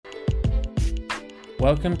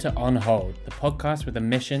Welcome to On Hold, the podcast with a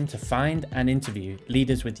mission to find and interview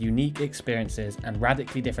leaders with unique experiences and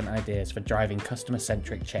radically different ideas for driving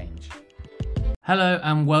customer-centric change. Hello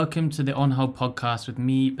and welcome to the On Hold podcast with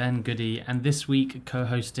me, Ben Goody, and this week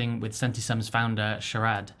co-hosting with Sentisum's founder,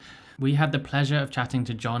 Sharad. We had the pleasure of chatting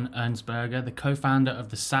to John Ernsberger, the co-founder of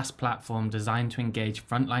the SaaS platform designed to engage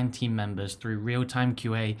frontline team members through real-time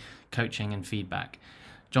QA, coaching and feedback.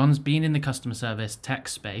 John's been in the customer service tech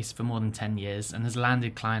space for more than 10 years and has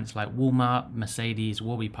landed clients like Walmart, Mercedes,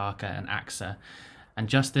 Warby Parker and AXA. And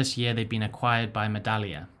just this year, they've been acquired by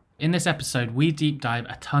Medallia. In this episode, we deep dive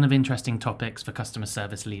a ton of interesting topics for customer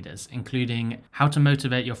service leaders, including how to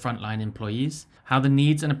motivate your frontline employees, how the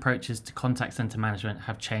needs and approaches to contact center management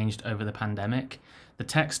have changed over the pandemic, the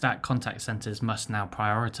tech stack contact centers must now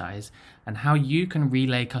prioritize, and how you can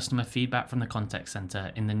relay customer feedback from the contact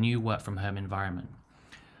center in the new work from home environment.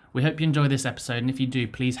 We hope you enjoy this episode, and if you do,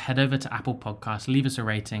 please head over to Apple Podcasts, leave us a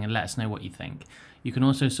rating and let us know what you think. You can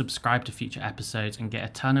also subscribe to future episodes and get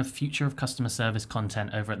a ton of future of customer service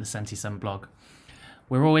content over at the Sentisum blog.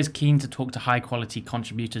 We're always keen to talk to high quality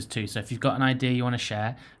contributors too, so if you've got an idea you want to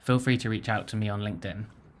share, feel free to reach out to me on LinkedIn.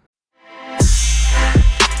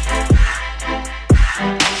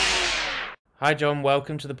 Hi John,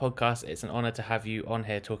 welcome to the podcast. It's an honor to have you on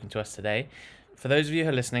here talking to us today. For those of you who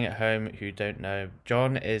are listening at home who don't know,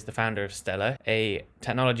 John is the founder of Stella, a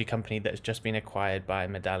technology company that has just been acquired by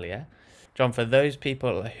Medallia. John, for those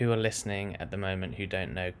people who are listening at the moment who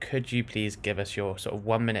don't know, could you please give us your sort of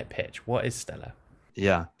 1 minute pitch? What is Stella?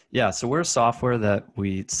 Yeah. So we're software that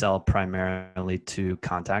we sell primarily to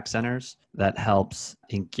contact centers that helps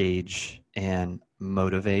engage and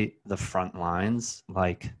motivate the front lines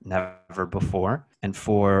like never before. And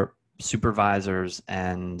for supervisors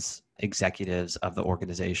and executives of the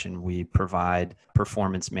organization, we provide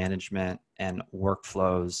performance management and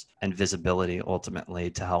workflows and visibility ultimately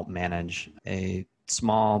to help manage a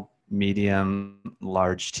small, medium,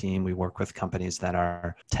 large team. We work with companies that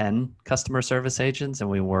are 10 customer service agents, and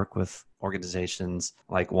we work with organizations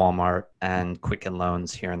like Walmart and Quicken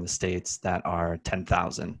Loans here in the States that are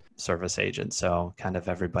 10,000 service agents. So kind of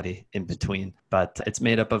everybody in between. But it's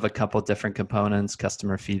made up of a couple different components: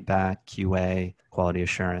 customer feedback, QA, quality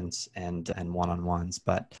assurance, and one-on-ones.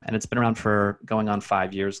 And it's been around for going on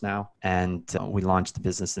 5 years now. And we launched the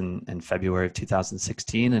business in February of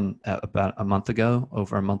 2016. And about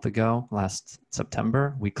over a month ago, last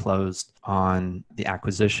September, we closed on the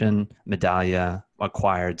acquisition. Medallia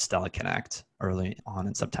acquired Stella Connect early on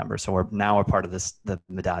in September. So we're now a part of the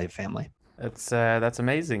Medallia family. That's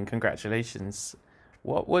amazing. Congratulations.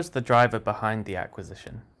 What was the driver behind the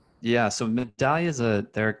acquisition? Yeah, so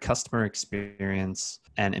Medallia they're a customer experience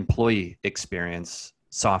and employee experience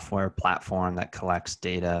software platform that collects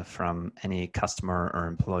data from any customer or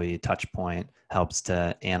employee touch point, helps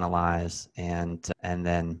to analyze and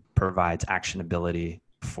then provides actionability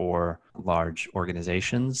for large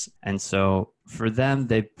organizations. And so for them,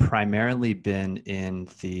 they've primarily been in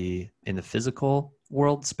the physical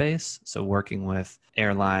world space. So working with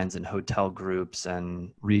airlines and hotel groups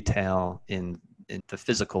and retail in the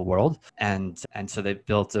physical world. And so they've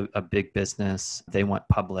built a big business. They went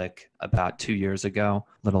public about 2 years ago,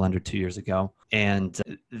 a little under 2 years ago. And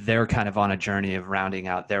they're kind of on a journey of rounding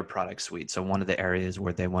out their product suite. So one of the areas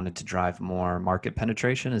where they wanted to drive more market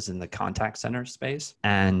penetration is in the contact center space.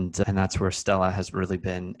 And that's where Stella has really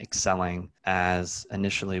been excelling, as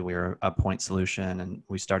initially we were a point solution and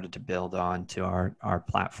we started to build on to our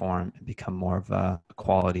platform and become more of a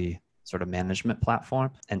quality sort of management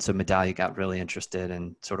platform. And so Medallia got really interested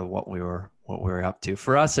in sort of what we were up to.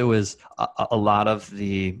 For us, it was a lot of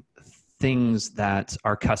the things that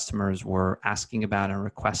our customers were asking about and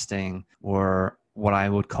requesting were what I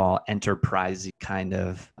would call enterprisey kind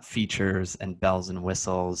of features and bells and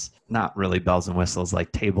whistles, not really bells and whistles,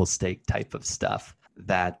 like table stake type of stuff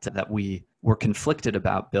that we were conflicted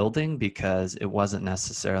about building because it wasn't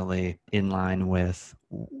necessarily in line with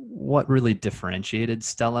what really differentiated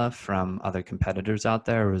Stella from other competitors out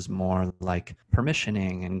there. It was more like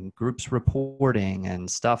permissioning and groups reporting and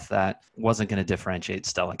stuff that wasn't going to differentiate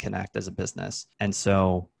Stella Connect as a business. And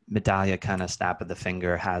so Medallia, kind of snap of the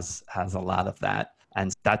finger, has a lot of that.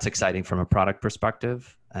 And that's exciting from a product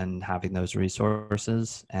perspective, and having those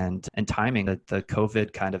resources and timing the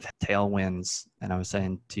COVID kind of tailwinds. And I was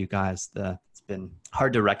saying to you guys, it's been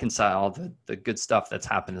hard to reconcile the good stuff that's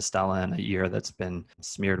happened to Stella in a year that's been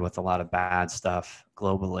smeared with a lot of bad stuff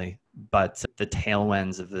globally. But the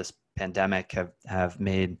tailwinds of this pandemic have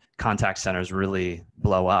made contact centers really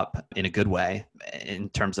blow up in a good way in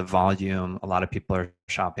terms of volume. A lot of people are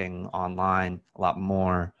shopping online a lot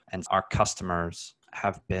more, and our customers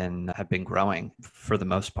have been growing for the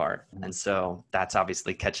most part. And so that's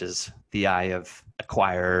obviously catches the eye of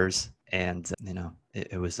acquirers, and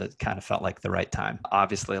it kind of felt like the right time.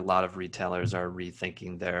 Obviously, a lot of retailers are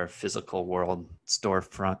rethinking their physical world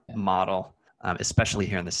storefront model, especially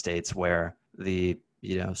here in the States, where the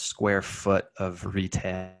square foot of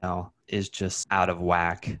retail is just out of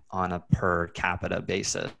whack on a per capita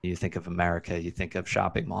basis. You think of America, you think of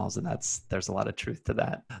shopping malls, and there's a lot of truth to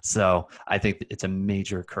that. So I think it's a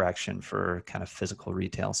major correction for kind of physical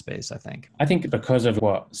retail space, I think. I think because of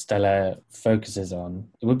what Stella focuses on,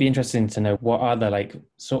 it would be interesting to know what are the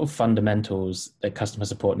sort of fundamentals that customer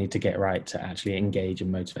support need to get right to actually engage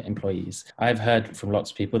and motivate employees. I've heard from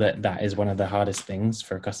lots of people that is one of the hardest things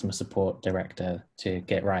for a customer support director to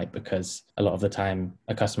get right, because a lot of the time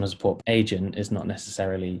a customer support agent is not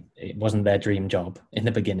necessarily, it wasn't their dream job in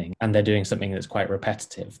the beginning, and they're doing something that's quite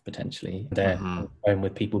repetitive potentially. They're going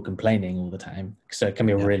with people complaining all the time, so it can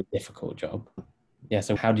be a really difficult job. Yeah.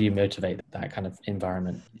 So how do you motivate that kind of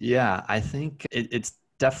environment? Yeah, I think it's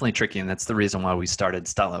definitely tricky. And that's the reason why we started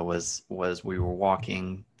Stella was we were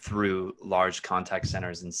walking through large contact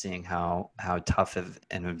centers and seeing how tough of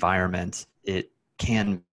an environment it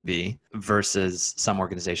can be versus some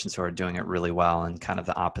organizations who are doing it really well, and kind of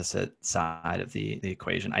the opposite side of the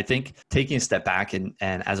equation. I think taking a step back and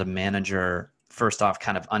as a manager, first off,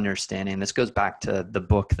 kind of understanding, this goes back to the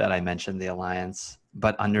book that I mentioned, The Alliance,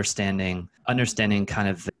 but understanding kind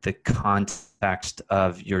of the context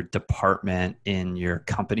of your department in your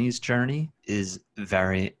company's journey is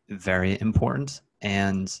very, very important.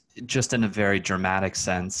 And just in a very dramatic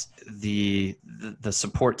sense, the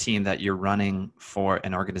support team that you're running for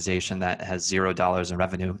an organization that has $0 in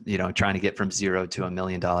revenue, trying to get from zero to $1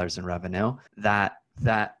 million in revenue,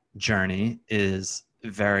 that journey is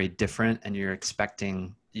very different, and you're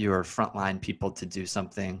expecting your frontline people to do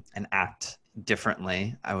something and act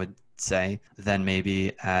differently, I would say, than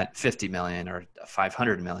maybe at 50 million or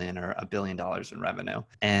 500 million or $1 billion in revenue.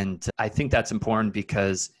 And I think that's important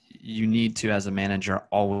because you need to, as a manager,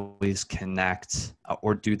 always connect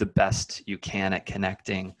or do the best you can at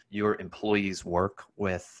connecting your employees' work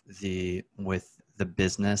with the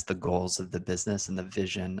business, the goals of the business, and the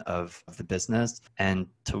vision of the business. And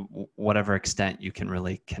to whatever extent you can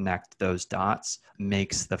really connect those dots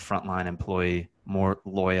makes the frontline employee more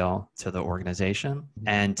loyal to the organization.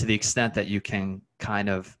 And to the extent that you can kind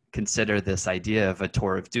of consider this idea of a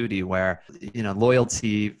tour of duty where,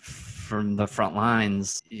 loyalty from the front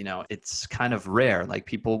lines, it's kind of rare. Like,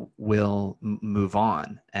 people will move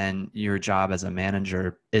on, and your job as a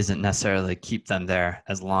manager isn't necessarily keep them there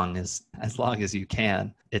as long as you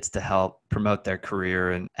can. It's to help promote their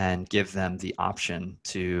career and give them the option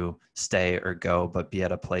to stay or go, but be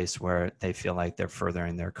at a place where they feel like they're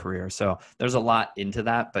furthering their career. So there's a lot into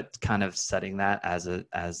that, but kind of setting that as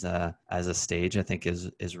a stage, I think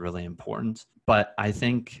is really important. But I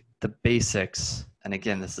think the basics, and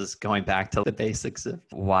again, this is going back to the basics of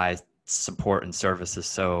why support and service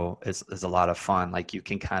is a lot of fun. Like, you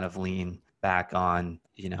can kind of lean back on,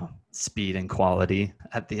 speed and quality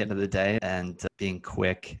at the end of the day, and being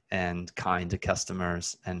quick and kind to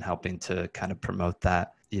customers and helping to kind of promote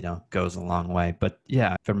that, goes a long way. But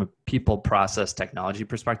yeah, from a people, process, technology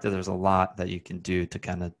perspective, there's a lot that you can do to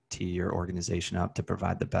kind of tee your organization up to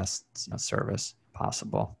provide the best service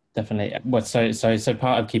possible. Definitely. Well, so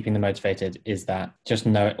part of keeping them motivated is that just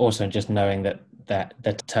knowing that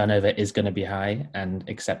the turnover is going to be high, and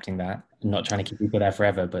accepting that, and not trying to keep people there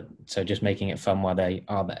forever, but so just making it fun while they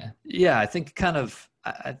are there. Yeah, I think kind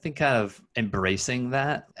of embracing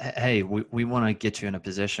that. Hey, we want to get you in a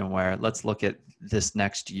position where let's look at this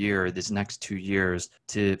next year, this next 2 years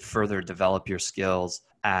to further develop your skills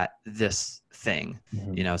at this thing.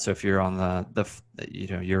 Mm-hmm. So if you're on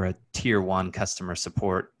you're a tier 1 customer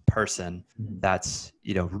support person, that's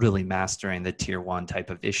really mastering the tier 1 type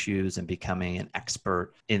of issues and becoming an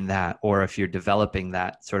expert in that. Or if you're developing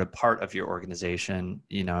that sort of part of your organization,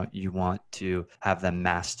 you want to have them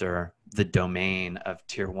master the domain of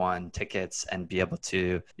tier 1 tickets and be able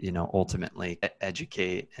to ultimately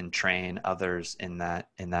educate and train others in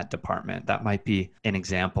that department. That might be an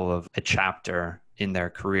example of a chapter in their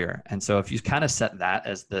career. And so if you kind of set that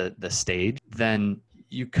as the stage, then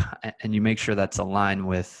you make sure that's aligned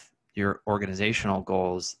with your organizational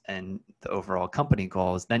goals and the overall company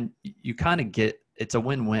goals, then you kind of get, it's a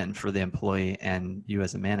win-win for the employee and you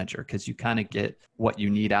as a manager, because you kind of get what you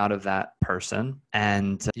need out of that person.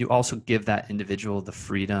 And you also give that individual the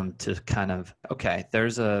freedom to kind of, okay,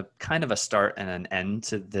 there's a kind of a start and an end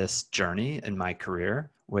to this journey in my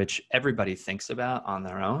career, which everybody thinks about on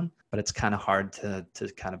their own, but it's kind of hard to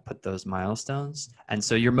kind of put those milestones. And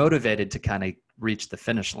so you're motivated to kind of reach the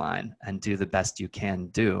finish line and do the best you can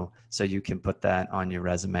do. So you can put that on your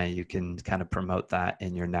resume. You can kind of promote that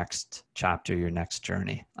in your next chapter, your next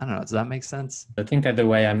journey. I don't know. Does that make sense? I think the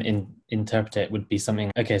way I'm interpret it would be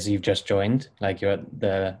something, okay, so you've just joined, like you're at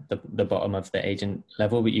the bottom of the agent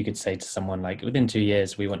level, but you could say to someone like, within 2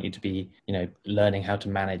 years, we want you to be, learning how to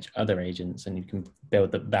manage other agents, and you can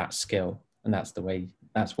build that skill. And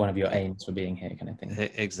that's one of your aims for being here, kind of thing.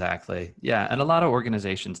 Exactly. Yeah. And a lot of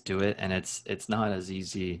organizations do it, and it's not as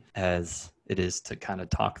easy as it is to kind of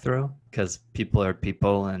talk through, because people are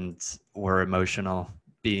people and we're emotional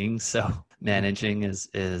beings. So managing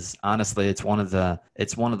is honestly, it's one of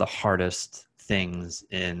the hardest things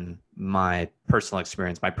in my personal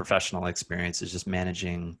experience, my professional experience, is just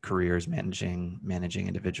managing careers, managing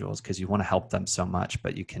individuals, because you want to help them so much,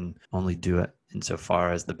 but you can only do it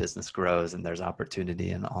insofar as the business grows and there's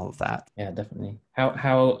opportunity and all of that. Yeah, definitely.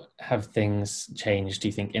 How have things changed, do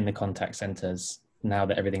you think, in the contact centers now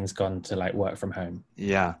that everything's gone to like work from home?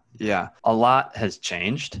 Yeah. A lot has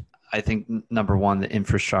changed. I think number one, the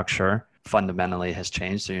infrastructure fundamentally has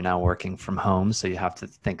changed. So you're now working from home. So you have to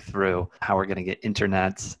think through how we're going to get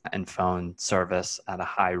internet and phone service at a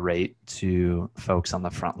high rate to folks on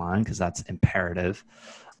the front line, because that's imperative.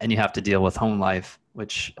 And you have to deal with home life,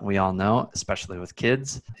 which we all know, especially with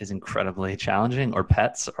kids, is incredibly challenging, or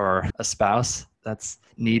pets, or a spouse that's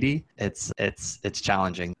needy. It's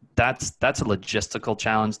challenging. That's a logistical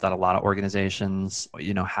challenge that a lot of organizations,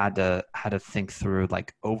 had to think through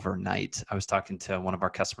like overnight. I was talking to one of our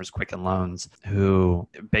customers, Quicken Loans, who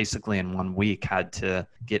basically in 1 week had to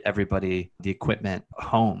get everybody the equipment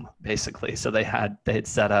home, basically. So they had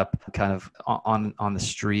set up kind of on the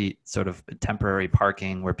street, sort of temporary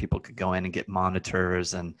parking where people could go in and get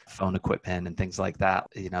monitors and phone equipment and things like that,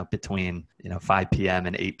 between 5 p.m.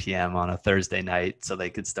 and 8 p.m. on a Thursday night, so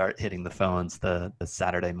they could start hitting the phones the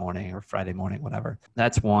Saturday morning or Friday morning, whatever.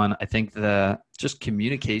 That's one. I think the just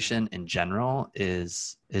communication in general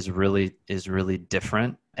is really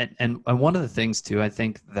different. And one of the things too, I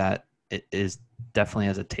think that it is definitely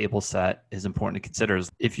as a table set is important to consider,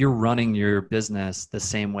 is if you're running your business the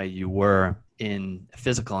same way you were in a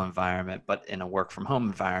physical environment, but in a work from home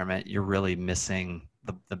environment, you're really missing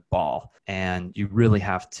the ball. And you really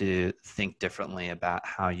have to think differently about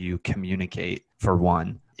how you communicate, for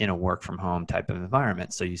one, in a work from home type of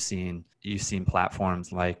environment. So you've seen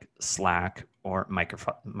platforms like Slack or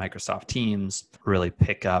Microsoft Teams really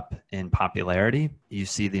pick up in popularity. You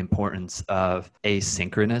see the importance of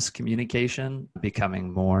asynchronous communication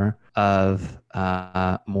becoming more of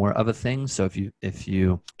a thing. So if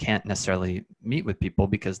you can't necessarily meet with people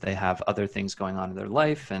because they have other things going on in their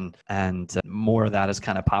life, and more of that is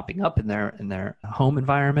kind of popping up in their home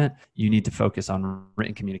environment, you need to focus on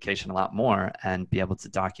written communication a lot more and be able to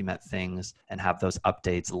document things and have those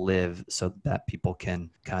updates live so that people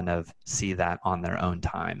can kind of see that on their own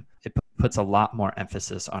time. It puts a lot more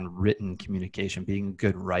emphasis on written communication, being a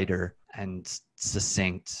good writer and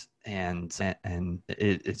succinct, and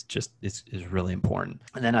it's really important.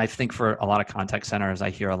 And then I think for a lot of contact centers, I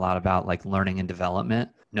hear a lot about like learning and development.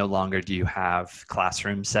 No longer do you have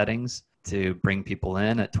classroom settings to bring people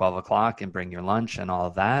in at 12 o'clock and bring your lunch and all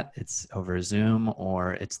of that. It's over Zoom,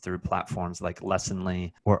 or it's through platforms like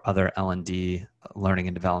Lessonly or other L&D, learning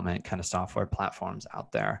and development kind of software platforms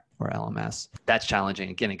out there, or LMS. That's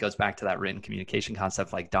challenging. Again, it goes back to that written communication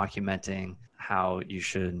concept, like documenting how you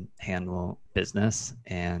should handle business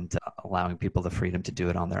and allowing people the freedom to do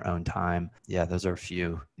it on their own time. Yeah, those are a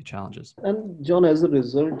few challenges. And John, as a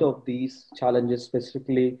result of these challenges,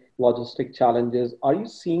 specifically logistic challenges, are you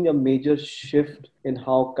seeing a major shift in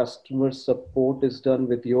how customer support is done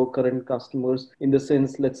with your current customers? In the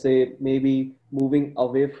sense, let's say maybe moving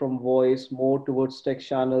away from voice more towards text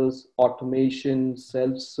channels, automation,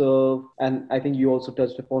 self-serve, and I think you also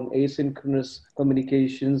touched upon asynchronous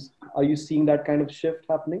communications. Are you seeing that kind of shift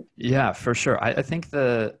happening? Yeah, for sure. I think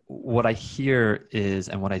what I hear is,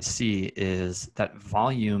 and what I see is, that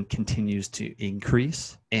volume continues to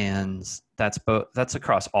increase, and that's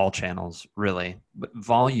across all channels, really. But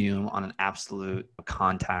volume on an absolute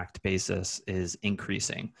contact basis is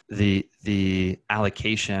increasing. The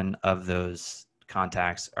allocation of those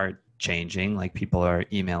contacts are changing, like people are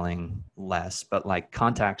emailing less, but like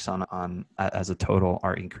contacts on as a total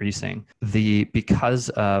are increasing. Because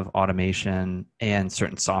of automation and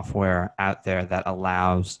certain software out there that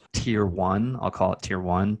allows tier one, I'll call it tier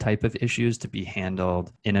one type of issues, to be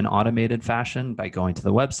handled in an automated fashion by going to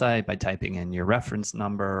the website, by typing in your reference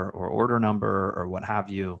number or order number or what have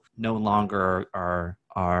you. No longer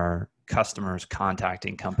are customers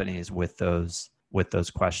contacting companies with those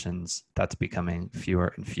questions. That's becoming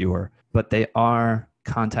fewer and fewer, but they are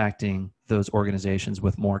contacting those organizations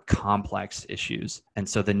with more complex issues. And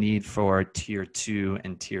so the need for tier 2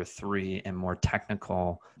 and tier 3 and more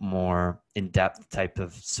technical, more in-depth type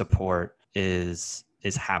of support is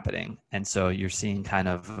happening. And so you're seeing kind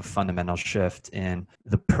of a fundamental shift in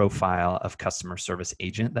the profile of customer service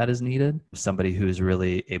agent that is needed. Somebody who is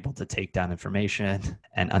really able to take down information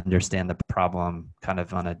and understand the problem kind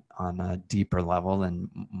of on a deeper level and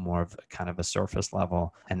more of kind of a surface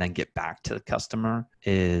level, and then get back to the customer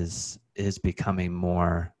is becoming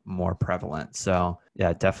more prevalent. So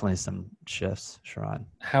yeah, definitely some shifts, Sharad.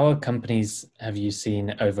 How companies have you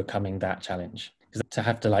seen overcoming that challenge? Because to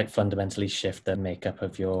have to like fundamentally shift the makeup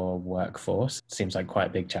of your workforce seems like quite a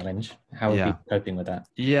big challenge. How are people coping with that?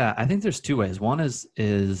 Yeah, I think there's two ways. One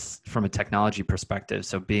is from a technology perspective.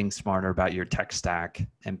 So being smarter about your tech stack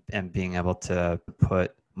and being able to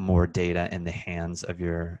put more data in the hands of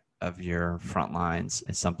your front lines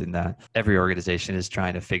is something that every organization is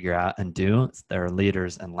trying to figure out and do. There are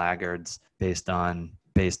leaders and laggards based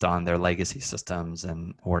on their legacy systems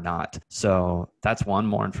and or not. So that's one,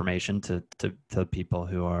 more information to people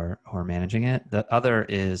who are managing it. The other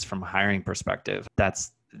is from a hiring perspective.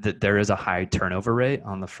 That's that there is a high turnover rate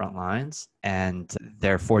on the front lines, and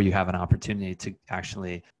therefore you have an opportunity to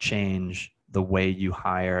actually change the way you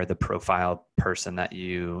hire the profile person that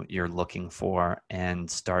you're looking for,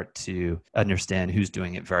 and start to understand who's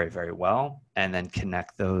doing it very, very well, and then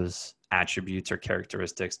connect those attributes or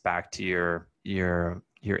characteristics back to your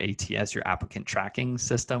ATS, your applicant tracking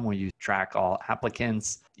system, where you track all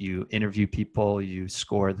applicants, you interview people, you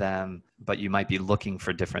score them, but you might be looking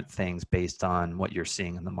for different things based on what you're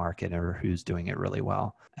seeing in the market or who's doing it really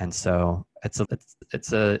well. And so it's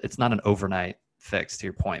not an overnight fix, to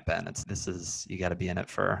your point, Ben. You got to be in it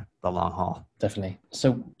for the long haul. Definitely.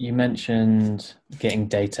 So you mentioned getting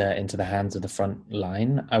data into the hands of the front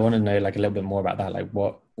line. I want to know like a little bit more about that. Like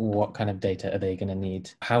what kind of data are they going to need?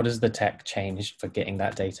 How does the tech change for getting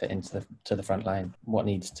that data into the front line? What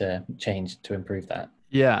needs to change to improve that?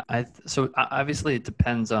 Yeah, so obviously it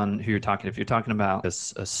depends on who you're talking to. If you're talking about a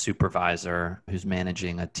supervisor who's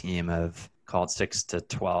managing a team of, call it 6 to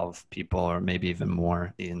 12 people, or maybe even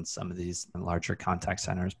more in some of these larger contact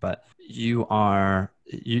centers, but you're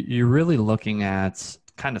really looking at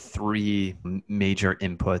kind of three major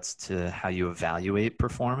inputs to how you evaluate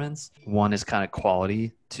performance. One is kind of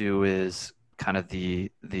quality. Two is kind of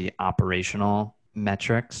the operational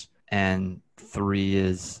metrics, and three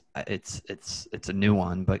is it's a new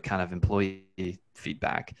one, but kind of employee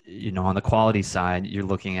feedback. On the quality side, you're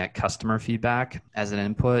looking at customer feedback as an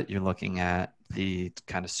input. You're looking at the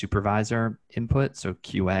kind of supervisor input, so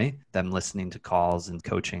QA, them listening to calls and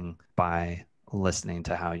coaching by listening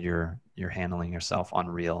to how you're handling yourself on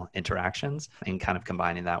real interactions, and kind of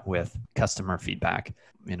combining that with customer feedback.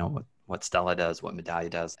 What Stella does, what Medallia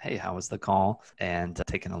does. Hey, how was the call? And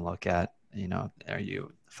taking a look at, are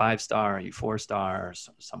you 5-star? Are you 4-star? Or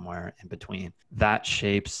somewhere in between. That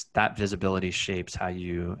visibility shapes how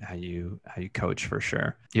you coach, for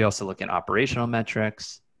sure. You also look at operational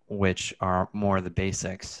metrics, which are more the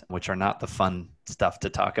basics, which are not the fun stuff to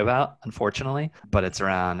talk about, unfortunately, but it's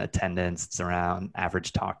around attendance, it's around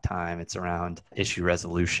average talk time, it's around issue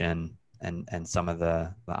resolution, and some of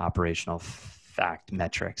the operational fact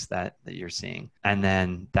metrics that you're seeing. And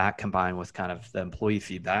then that combined with kind of the employee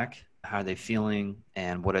feedback, how are they feeling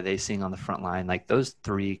and what are they seeing on the front line? Like those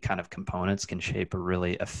three kind of components can shape a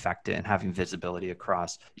really effective, and having visibility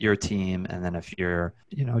across your team. And then if you're,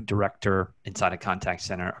 director inside a contact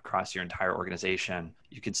center across your entire organization,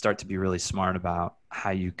 you can start to be really smart about how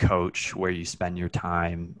you coach, where you spend your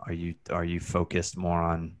time. Are you focused more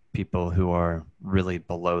on people who are really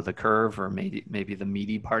below the curve, or maybe the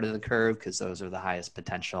meaty part of the curve, because those are the highest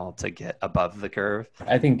potential to get above the curve?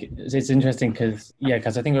 I think it's interesting because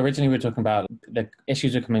I think originally we were talking about the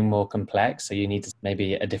issues are becoming more complex. So you need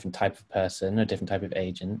maybe a different type of person, a different type of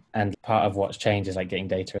agent. And part of what's changed is like getting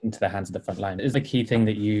data into the hands of the front line. Is the key thing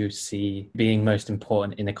that you see being most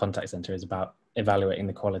important in a contact center is about evaluating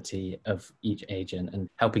the quality of each agent and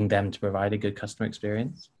helping them to provide a good customer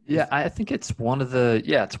experience? Yeah, I think it's one of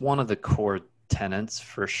the core tenets,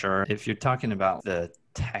 for sure. If you're talking about the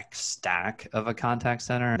tech stack of a contact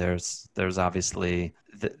center, there's obviously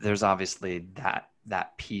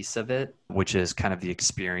that piece of it, which is kind of the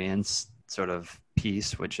experience sort of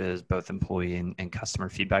piece, which is both employee and customer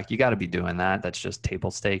feedback. You got to be doing that. That's just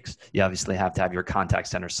table stakes. You obviously have to have your contact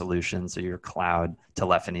center solutions, so your cloud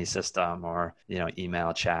telephony system or,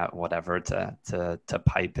 email, chat, whatever, to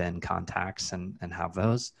pipe in contacts and have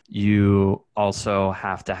those. You also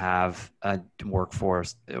have to have a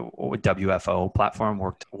workforce WFO platform,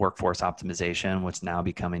 workforce optimization, which is now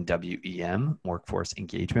becoming WEM, workforce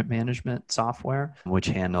engagement management software, which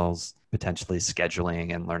handles potentially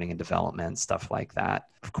scheduling and learning and development, stuff like that.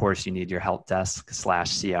 Of course, you need your help desk /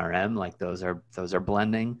 CRM, like those are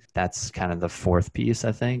blending. That's kind of the fourth piece,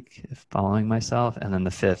 I think, if following myself. And then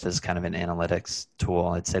the fifth is kind of an analytics tool.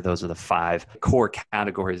 I'd say those are the 5 core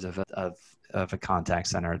categories of a contact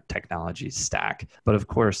center technology stack. But of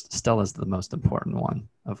course, Stella is the most important one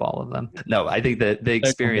of all of them. No, I think that the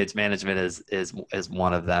experience management is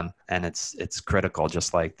one of them, and it's critical,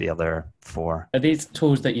 just like the other 4. Are these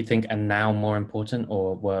tools that you think are now more important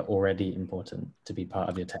or were already important to be part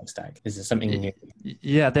of your tech stack? Is there something new?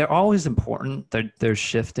 Yeah, they're always important. They're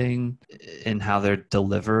shifting in how they're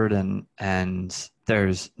delivered, and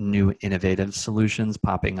there's new innovative solutions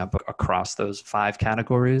popping up across those 5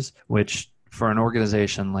 categories, which for an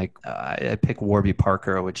organization like I pick Warby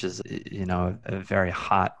Parker, which is a very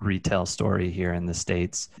hot retail story here in the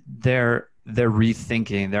States. They're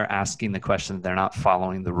rethinking, they're asking the question. They're not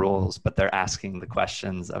following the rules, but they're asking the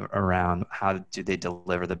questions around how do they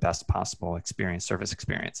deliver the best possible service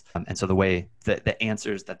experience. And so the way that the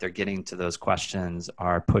answers that they're getting to those questions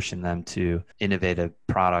are pushing them to innovative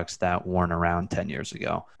products that weren't around 10 years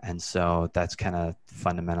ago. And so that's kind of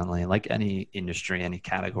fundamentally, like any industry, any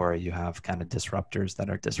category, you have kind of disruptors that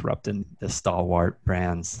are disrupting the stalwart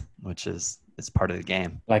brands, which is part of the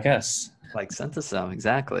game. Like us. Like Centisome,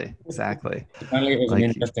 exactly. Apparently it was an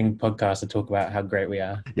interesting podcast to talk about how great we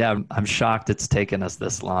are. Yeah, I'm shocked it's taken us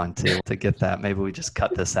this long to get that. Maybe we just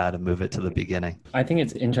cut this out and move it to the beginning. I think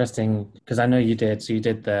it's interesting because I know you did. So you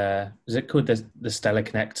did was it called the Stella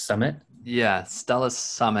Connect Summit? Yeah, Stella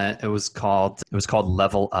Summit. It was called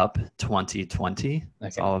Level Up 2020. Okay.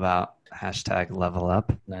 It's all about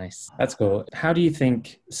 #level-up. Nice. That's cool. How do you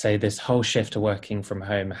think, say, this whole shift to working from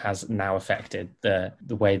home has now affected the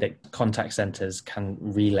way that contact centers can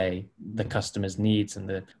relay the customer's needs and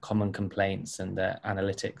the common complaints and the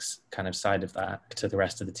analytics kind of side of that to the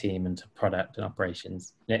rest of the team and to product and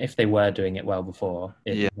operations? If they were doing it well before,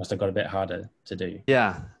 it must have got a bit harder to do.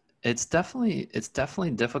 Yeah. It's definitely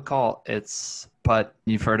difficult. But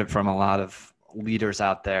you've heard it from a lot of leaders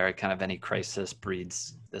out there. Kind of any crisis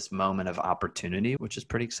breeds this moment of opportunity, which is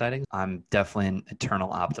pretty exciting. I'm definitely an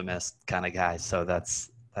eternal optimist kind of guy, so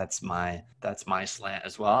that's my slant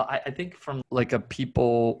as well. I think from like a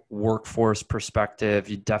people workforce perspective,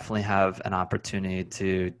 you definitely have an opportunity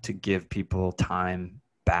to give people time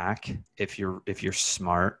back if you're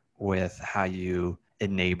smart with how you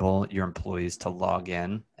enable your employees to log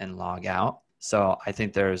in and log out. So I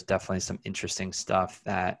think there's definitely some interesting stuff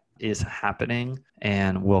that is happening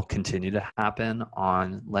and will continue to happen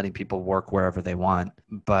on letting people work wherever they want,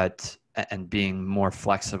 and being more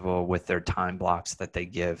flexible with their time blocks that they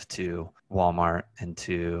give to Walmart and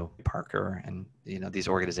to Parker and these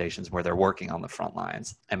organizations where they're working on the front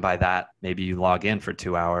lines. And by that, maybe you log in for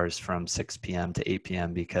 2 hours from 6 p.m. to 8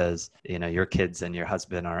 p.m. because your kids and your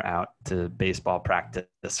husband are out to baseball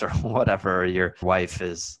practice or whatever, or your wife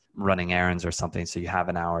is running errands or something, so you have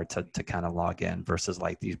an hour to kind of log in versus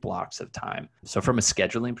like these blocks of time. So from a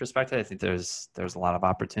scheduling perspective, I think there's a lot of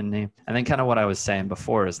opportunity. And then kind of what I was saying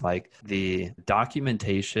before is like the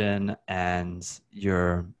documentation and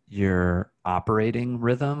your operating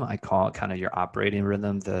rhythm. I call it kind of your operating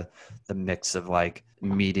rhythm, the mix of like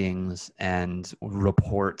meetings and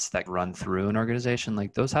reports that run through an organization.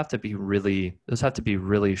 Like those have to be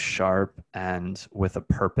really sharp and with a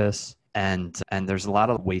purpose. And there's a lot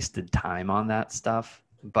of wasted time on that stuff.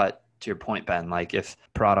 But to your point, Ben, like if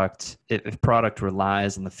product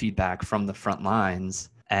relies on the feedback from the front lines,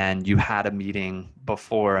 and you had a meeting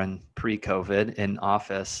before and pre-COVID in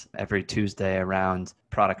office every Tuesday around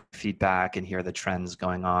product feedback and here are the trends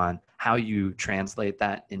going on, how you translate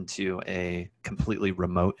that into a completely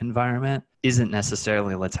remote environment isn't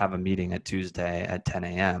necessarily let's have a meeting at Tuesday at 10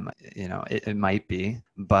 a.m. It might be,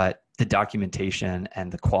 but the documentation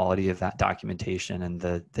and the quality of that documentation and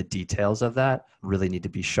the details of that really need to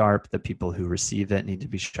be sharp. The people who receive it need to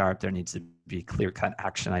be sharp. There needs to be clear-cut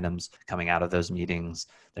action items coming out of those meetings.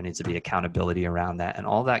 There needs to be accountability around that. And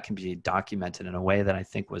all that can be documented in a way that I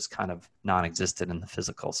think was kind of non-existent in the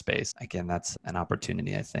physical space. Again, that's an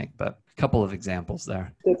opportunity, I think, but a couple of examples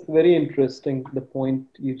there. That's very interesting, the point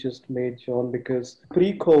you just made, John, because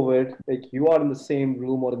pre-COVID, like you are in the same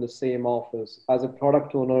room or in the same office. As a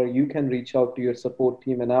product owner, you can reach out to your support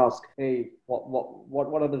team and ask, hey,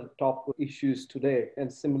 what are the top issues today?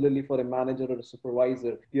 And similarly for a manager or a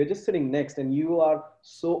supervisor, you're just sitting next and you are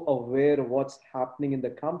so aware of what's happening in the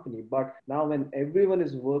company. But now when everyone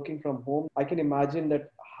is working from home, I can imagine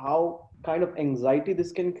that how kind of anxiety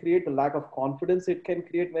this can create, the lack of confidence it can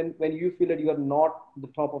create when you feel that you are not the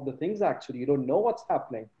top of the things. Actually, you don't know what's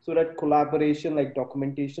happening. So that collaboration, like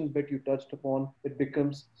documentation bit you touched upon, it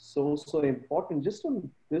becomes so important. Just on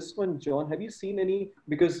this one, John, have you seen any,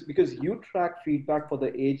 because you track feedback for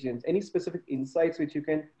the agents, any specific insights which you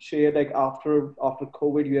can share, like after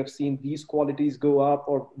COVID you have seen these qualities go up,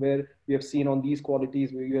 or where you have seen on these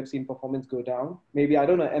qualities where you have seen performance go down? Maybe, I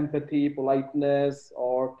don't know, empathy, politeness,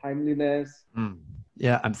 or timeliness.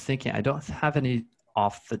 Yeah, I'm thinking, I don't have any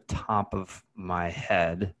off the top of my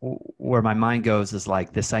head. Where my mind goes is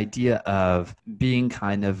like this idea of being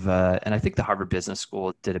kind of, and I think the Harvard Business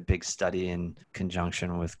School did a big study in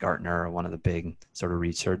conjunction with Gartner, one of the big sort of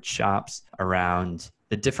research shops, around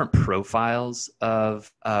the different profiles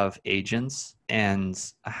of agents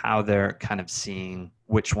and how they're kind of seeing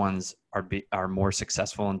which ones are more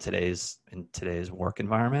successful in today's work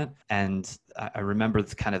environment. And I remember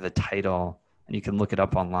kind of the title, and you can look it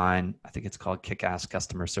up online. I think it's called Kick-Ass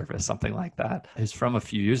Customer Service, something like that. It's from a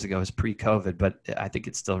few years ago. It's pre-COVID, but I think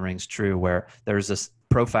it still rings true, where there's this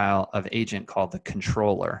profile of agent called the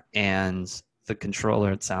controller. And the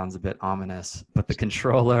controller, it sounds a bit ominous, but the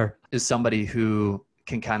controller is somebody who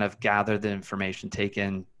can kind of gather the information, take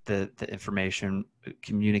in the information,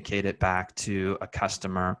 communicate it back to a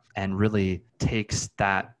customer, and really takes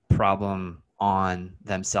that problem on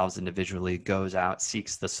themselves individually, goes out,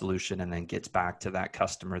 seeks the solution, and then gets back to that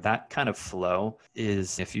customer. That kind of flow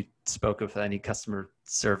is, if you spoke with any customer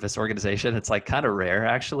service organization, it's like kind of rare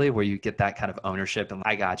actually, where you get that kind of ownership and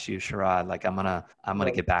I got you, Sharad, like I'm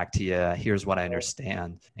gonna get back to you. Here's what I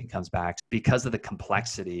understand, and comes back. Because of the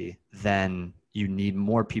complexity, then you need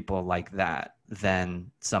more people like that than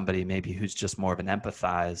somebody maybe who's just more of an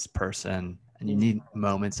empathized person. And you need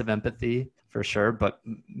moments of empathy for sure, but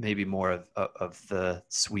maybe more of the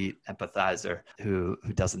sweet empathizer who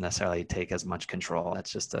doesn't necessarily take as much control.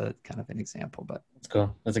 That's just a kind of an example, but that's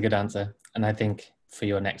cool. That's a good answer. And I think for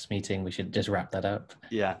your next meeting, we should just wrap that up.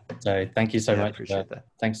 Yeah. So thank you so much. Appreciate that.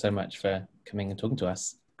 Thanks so much for coming and talking to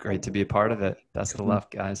us. Great to be a part of it. Best of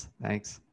luck, guys. Thanks.